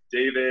it was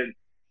David,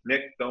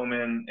 Nick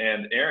Thoman,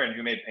 and Aaron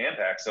who made pan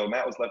packs. So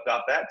Matt was left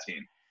off that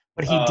team.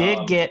 But he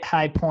did get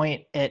high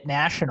point at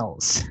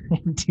nationals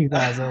in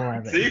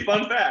 2011. See,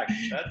 fun fact.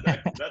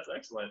 That's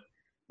excellent.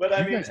 But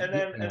I mean, and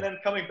then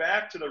coming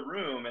back to the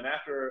room, and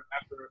after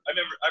I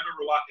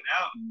remember walking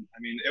out, and I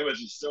mean, it was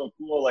just so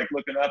cool, like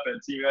looking up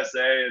at Team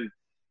USA and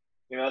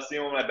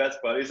seeing one of my best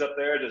buddies up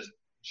there just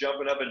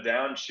jumping up and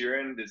down,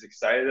 cheering, as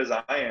excited as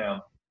I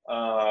am.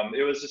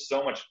 It was just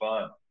so much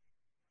fun.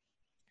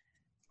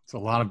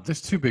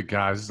 There's two big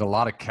guys. There's a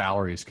lot of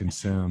calories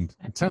consumed.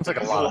 It sounds like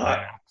a lot of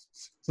naps.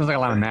 Sounds like a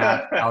lot of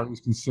naps, calories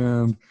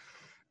consumed.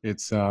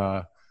 It's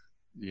yeah.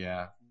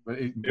 But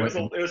it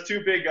was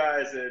two big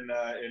guys in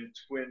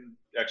twin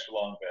extra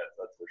long beds.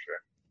 That's for sure.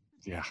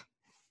 Yeah.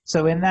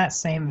 So in that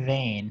same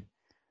vein,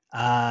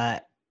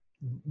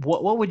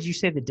 what would you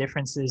say the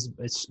difference is?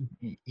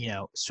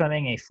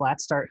 Swimming a flat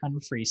start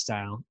 100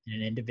 freestyle in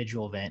an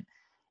individual event,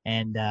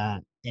 and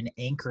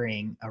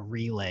anchoring a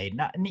relay.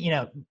 Not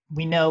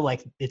we know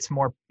like it's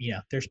more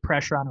there's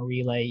pressure on a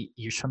relay.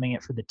 You're swimming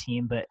it for the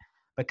team, but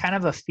but kind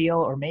of a feel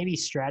or maybe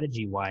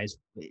strategy wise,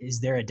 is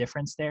there a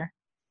difference there?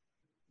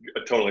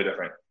 Totally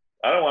different.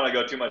 I don't want to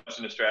go too much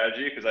into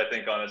strategy because I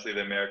think honestly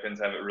the Americans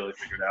have it really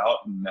figured out,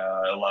 and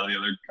a lot of the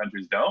other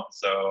countries don't.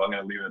 So I'm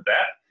going to leave it at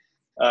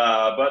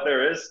that. But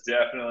there is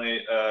definitely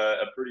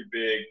a pretty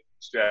big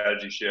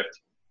strategy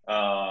shift,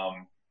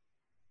 and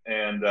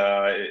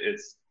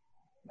it's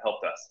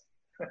helped us.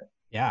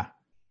 Yeah.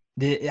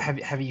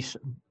 Have you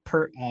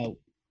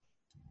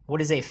what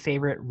is a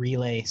favorite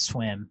relay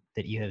swim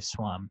that you have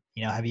swum?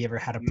 You know, have you ever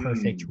had a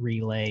perfect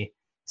relay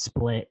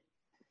split,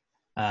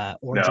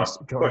 or No, just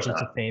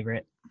a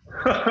favorite?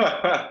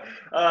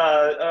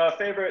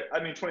 Favorite. I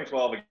mean,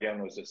 2012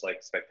 again was just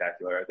like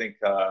spectacular. I think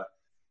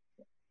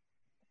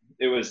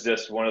it was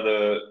just one of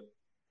the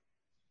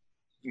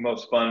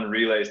most fun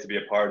relays to be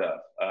a part of.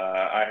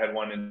 I had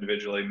one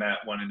individually,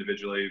 Matt won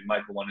individually,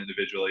 Michael won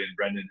individually, and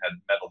Brendan had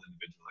medaled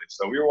individually.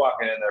 So we were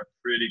walking in there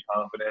pretty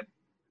confident.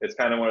 It's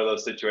kind of one of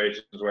those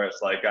situations where it's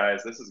like,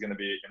 guys, this is going to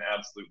be an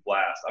absolute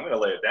blast. I'm going to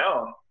lay it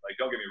down. Like,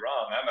 don't get me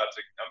wrong. I'm about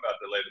to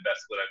lay the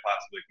best split I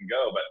possibly can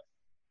go, but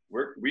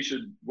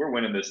we're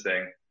winning this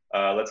thing.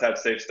 Let's have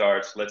safe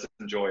starts. Let's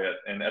enjoy it.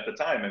 And at the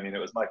time, I mean, it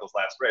was Michael's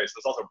last race.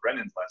 It was also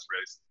Brendan's last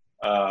race.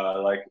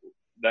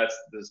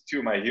 There's two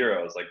of my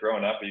heroes. Like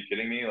growing up, are you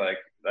kidding me? Like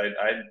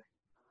I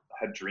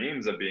had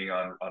dreams of being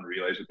on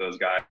relays with those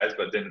guys,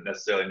 but didn't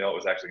necessarily know it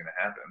was actually going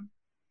to happen.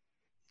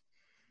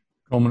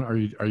 Coleman,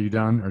 are you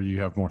done, or do you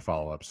have more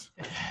follow-ups?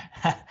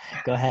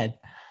 Go ahead.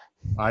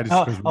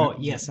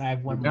 Yes, I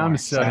have one more. Down to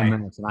 7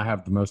 minutes, and I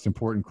have the most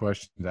important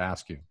question to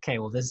ask you. Okay,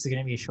 well, this is going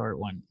to be a short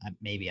one.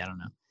 Maybe, I don't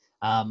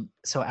know.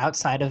 So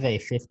outside of a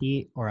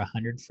 50 or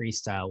 100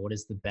 freestyle, what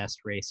is the best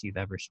race you've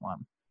ever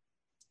swum?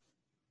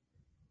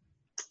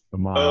 The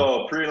mile.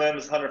 Oh,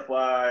 prelims 100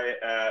 fly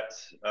at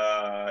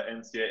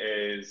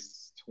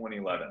NCAA's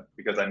 2011,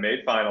 because I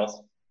made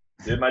finals,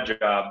 did my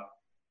job,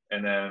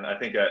 and then I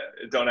think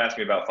don't ask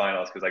me about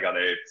finals because I got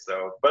 8th.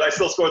 So, but I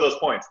still score those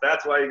points.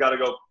 That's why you got to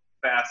go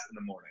fast in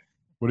the morning.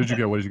 What did you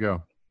go?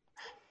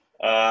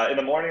 In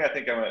the morning, I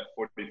think I went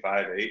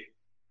 45.8.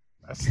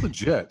 That's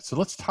legit. So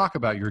let's talk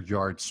about your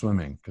yard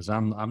swimming, because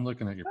I'm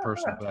looking at your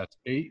personal best.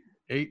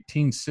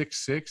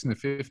 18.66 in the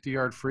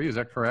 50-yard free. Is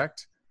that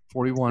correct?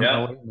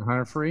 41.08 in the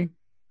 100 free.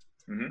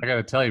 Mm-hmm. I got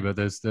to tell you, but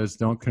those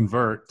don't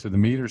convert to the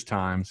meters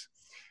times.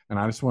 And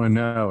I just want to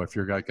know if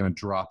you're going to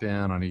drop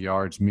in on a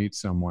yards meet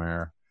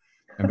somewhere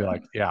and be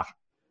like, yeah,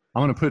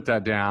 I'm going to put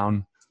that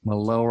down. I'm going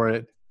to lower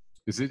it.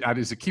 Is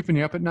it keeping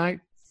you up at night?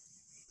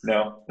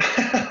 No.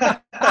 I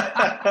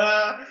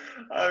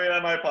mean, I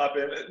might pop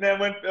in.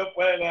 Then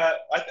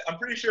I'm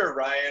pretty sure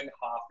Ryan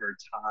Hoffer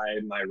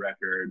tied my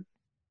record,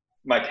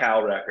 my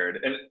Cal record,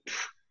 and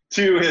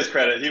to his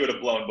credit, he would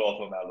have blown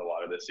both of them out of the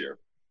water this year.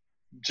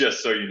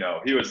 Just so you know,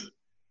 he was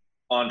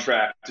on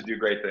track to do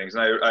great things,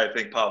 and I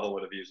think Pavel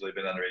would have easily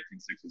been under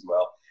 18.6 as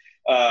well.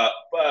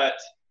 But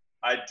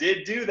I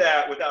did do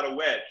that without a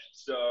wedge.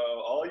 So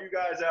all you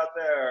guys out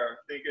there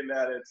thinking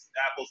that it's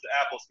apples to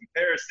apples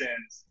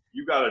comparisons,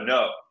 you got to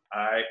know.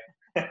 All right.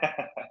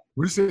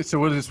 So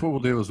what we'll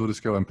do is we'll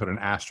just go and put an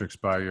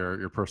asterisk by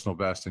your personal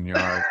best in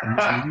yards. And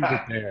just leave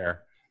it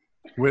there.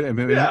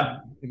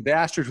 The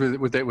asterisk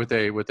with a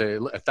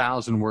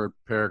 1,000-word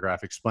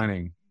paragraph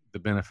explaining the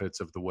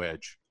benefits of the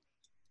wedge.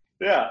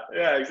 Yeah,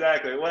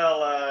 exactly. Well,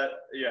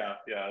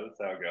 that's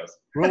how it goes.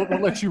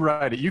 We'll let you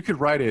write it. You could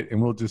write it,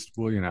 and we'll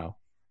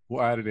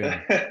add it in.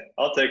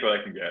 I'll take what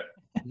I can get.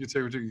 You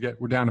take what you can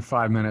get. We're down to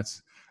 5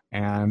 minutes,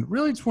 and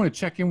really just want to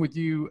check in with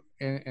you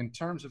in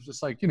terms of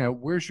just like,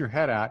 where's your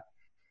head at?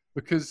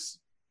 Because,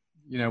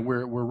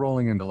 we're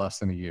rolling into less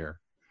than a year,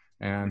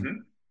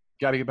 and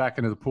got to get back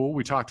into the pool.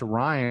 We talked to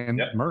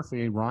Ryan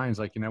Murphy. Ryan's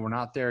like, we're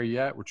not there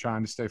yet. We're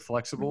trying to stay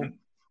flexible.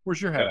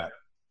 Where's your head at?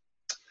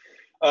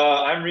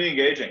 I'm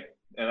re-engaging,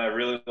 and I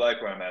really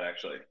like where I'm at,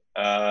 actually.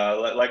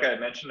 Like I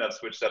mentioned, I've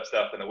switched up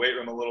stuff in the weight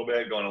room a little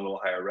bit, going a little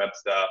higher rep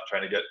stuff,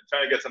 trying to get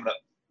some of that.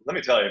 Let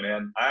me tell you,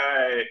 man,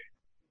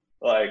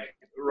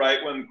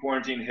 right when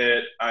quarantine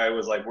hit, I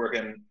was like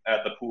working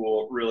at the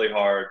pool really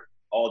hard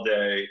all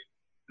day,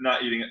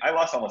 not eating. I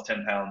lost almost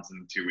 10 pounds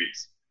in 2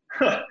 weeks.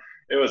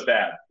 It was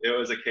bad. It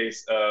was a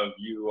case of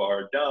you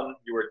are dumb.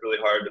 You worked really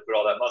hard to put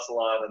all that muscle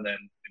on, and then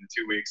in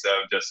 2 weeks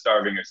of just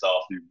starving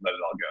yourself, you let it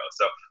all go.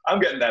 So I'm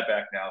getting that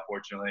back now,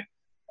 fortunately.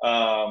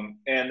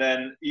 And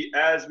then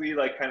as we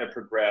kind of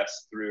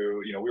progressed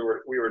through,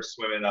 we were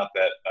swimming up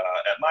at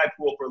my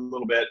pool for a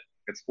little bit.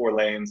 It's 4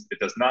 lanes. It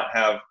does not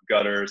have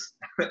gutters.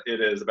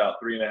 It is about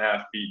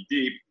 3.5 feet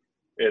deep.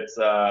 It's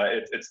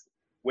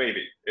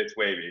wavy. It's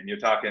wavy. And you're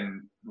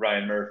talking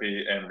Ryan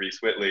Murphy and Reese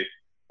Whitley.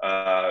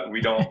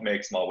 We don't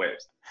make small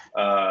waves.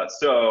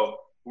 So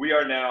we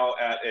are now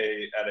at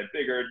a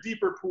bigger,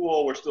 deeper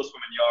pool. We're still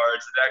swimming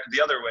yards.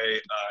 The other way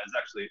is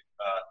actually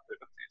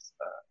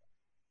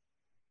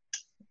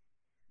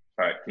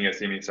all right, can you guys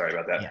see me? Sorry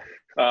about that.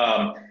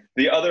 Yeah.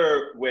 The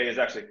other way is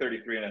actually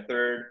 33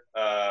 1/3,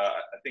 I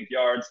think,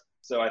 yards.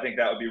 So I think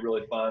that would be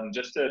really fun.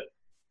 Just to,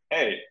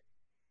 hey,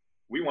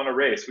 we want to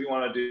race. We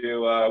want to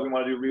do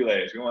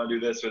relays. We want to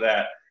do this or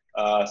that.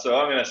 So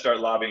I'm going to start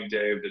lobbying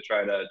Dave to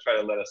try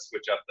to let us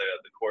switch up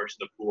the course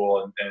of the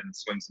pool and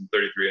swim some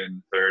 33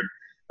 and third,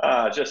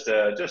 just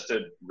to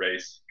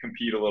race,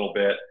 compete a little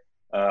bit,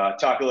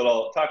 talk a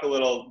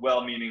little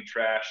well-meaning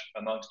trash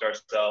amongst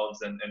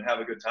ourselves, and have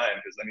a good time,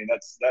 because I mean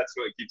that's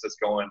what keeps us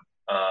going,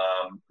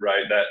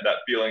 right? That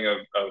feeling of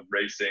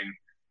racing,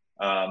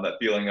 that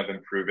feeling of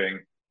improving.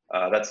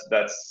 That's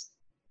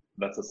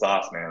the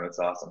sauce, man. That's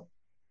awesome.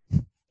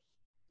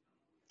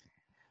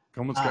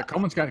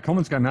 Coleman's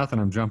got nothing.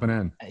 I'm jumping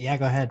in. Yeah,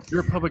 go ahead.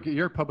 You're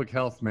a public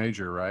health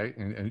major, right?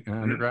 In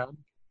undergrad?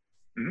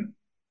 Mm-hmm.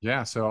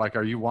 Yeah. So like,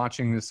 are you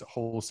watching this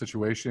whole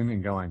situation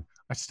and going,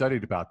 I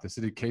studied about this.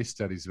 I did case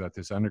studies about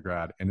this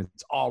undergrad and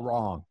it's all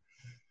wrong.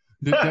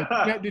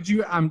 Did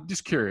you, I'm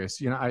just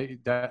curious, you know,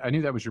 I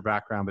knew that was your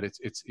background, but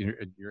it's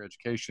your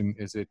education.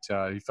 Is it,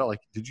 you felt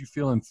like, did you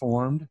feel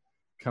informed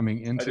coming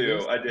into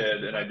this? I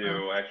did. And I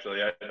do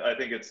actually. I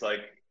think it's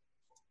like,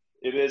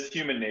 it is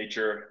human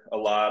nature, a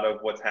lot of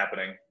what's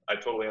happening. I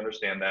totally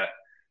understand that.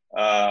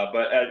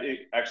 But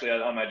actually,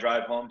 on my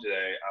drive home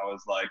today, I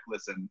was like,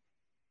 listen,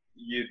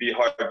 you'd be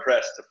hard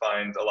pressed to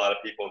find a lot of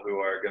people who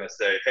are going to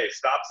say, hey,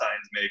 stop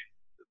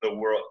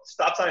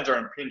signs are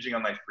impinging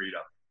on my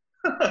freedom.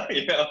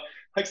 You know,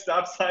 like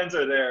stop signs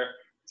are there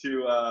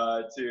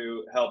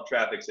to help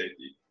traffic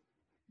safety.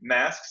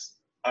 Masks,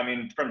 I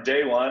mean, from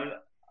day one,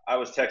 I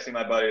was texting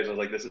my buddies. I was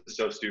like, this is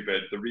so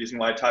stupid. The reason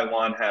why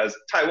Taiwan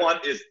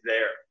is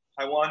there.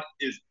 Taiwan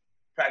is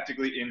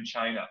practically in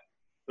China.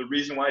 The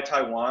reason why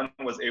Taiwan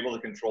was able to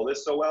control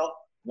this so well,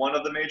 one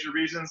of the major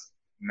reasons,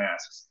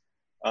 masks.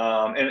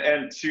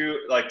 And to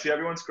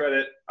everyone's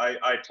credit,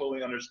 I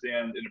totally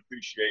understand and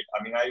appreciate.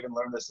 I mean, I even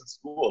learned this in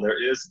school.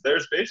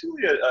 There's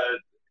basically a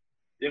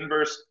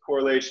inverse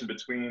correlation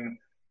between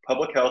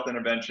public health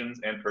interventions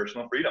and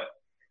personal freedom.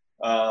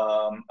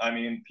 I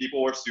mean,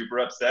 people were super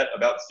upset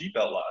about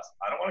seatbelt laws.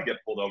 I don't want to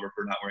get pulled over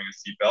for not wearing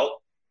a seatbelt.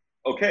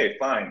 Okay,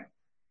 fine.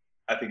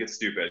 I think it's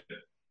stupid.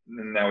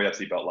 And now we have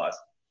seatbelt laws.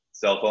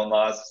 Cell phone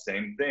laws,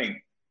 same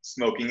thing.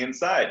 Smoking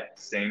inside,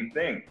 same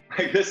thing.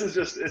 Like this is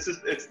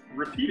it's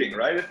repeating,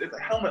 right? It's a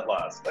helmet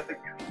laws.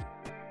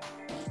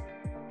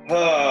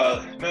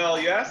 Mel,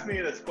 you asked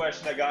me this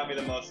question that got me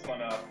the most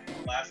fun of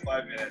the last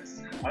 5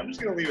 minutes. I'm just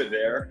gonna leave it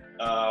there.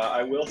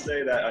 I will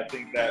say that I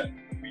think that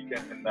we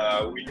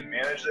can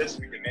manage this.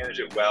 We can manage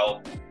it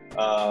well.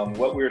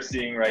 What we're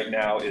seeing right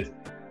now is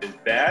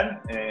bad,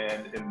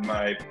 and in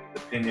my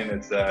opinion,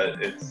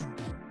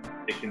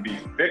 it can be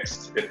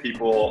fixed if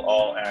people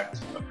all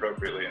act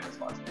appropriately and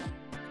responsibly.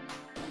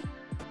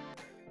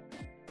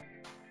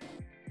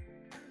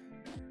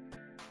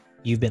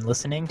 You've been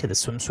listening to the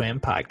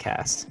SwimSwam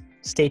podcast.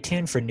 Stay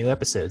tuned for new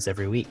episodes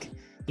every week.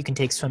 You can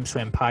take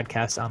SwimSwam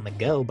podcast on the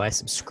go by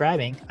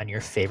subscribing on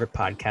your favorite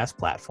podcast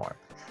platform.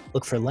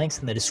 Look for links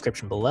in the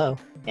description below,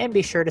 and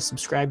be sure to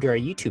subscribe to our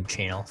YouTube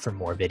channel for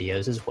more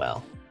videos as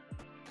well.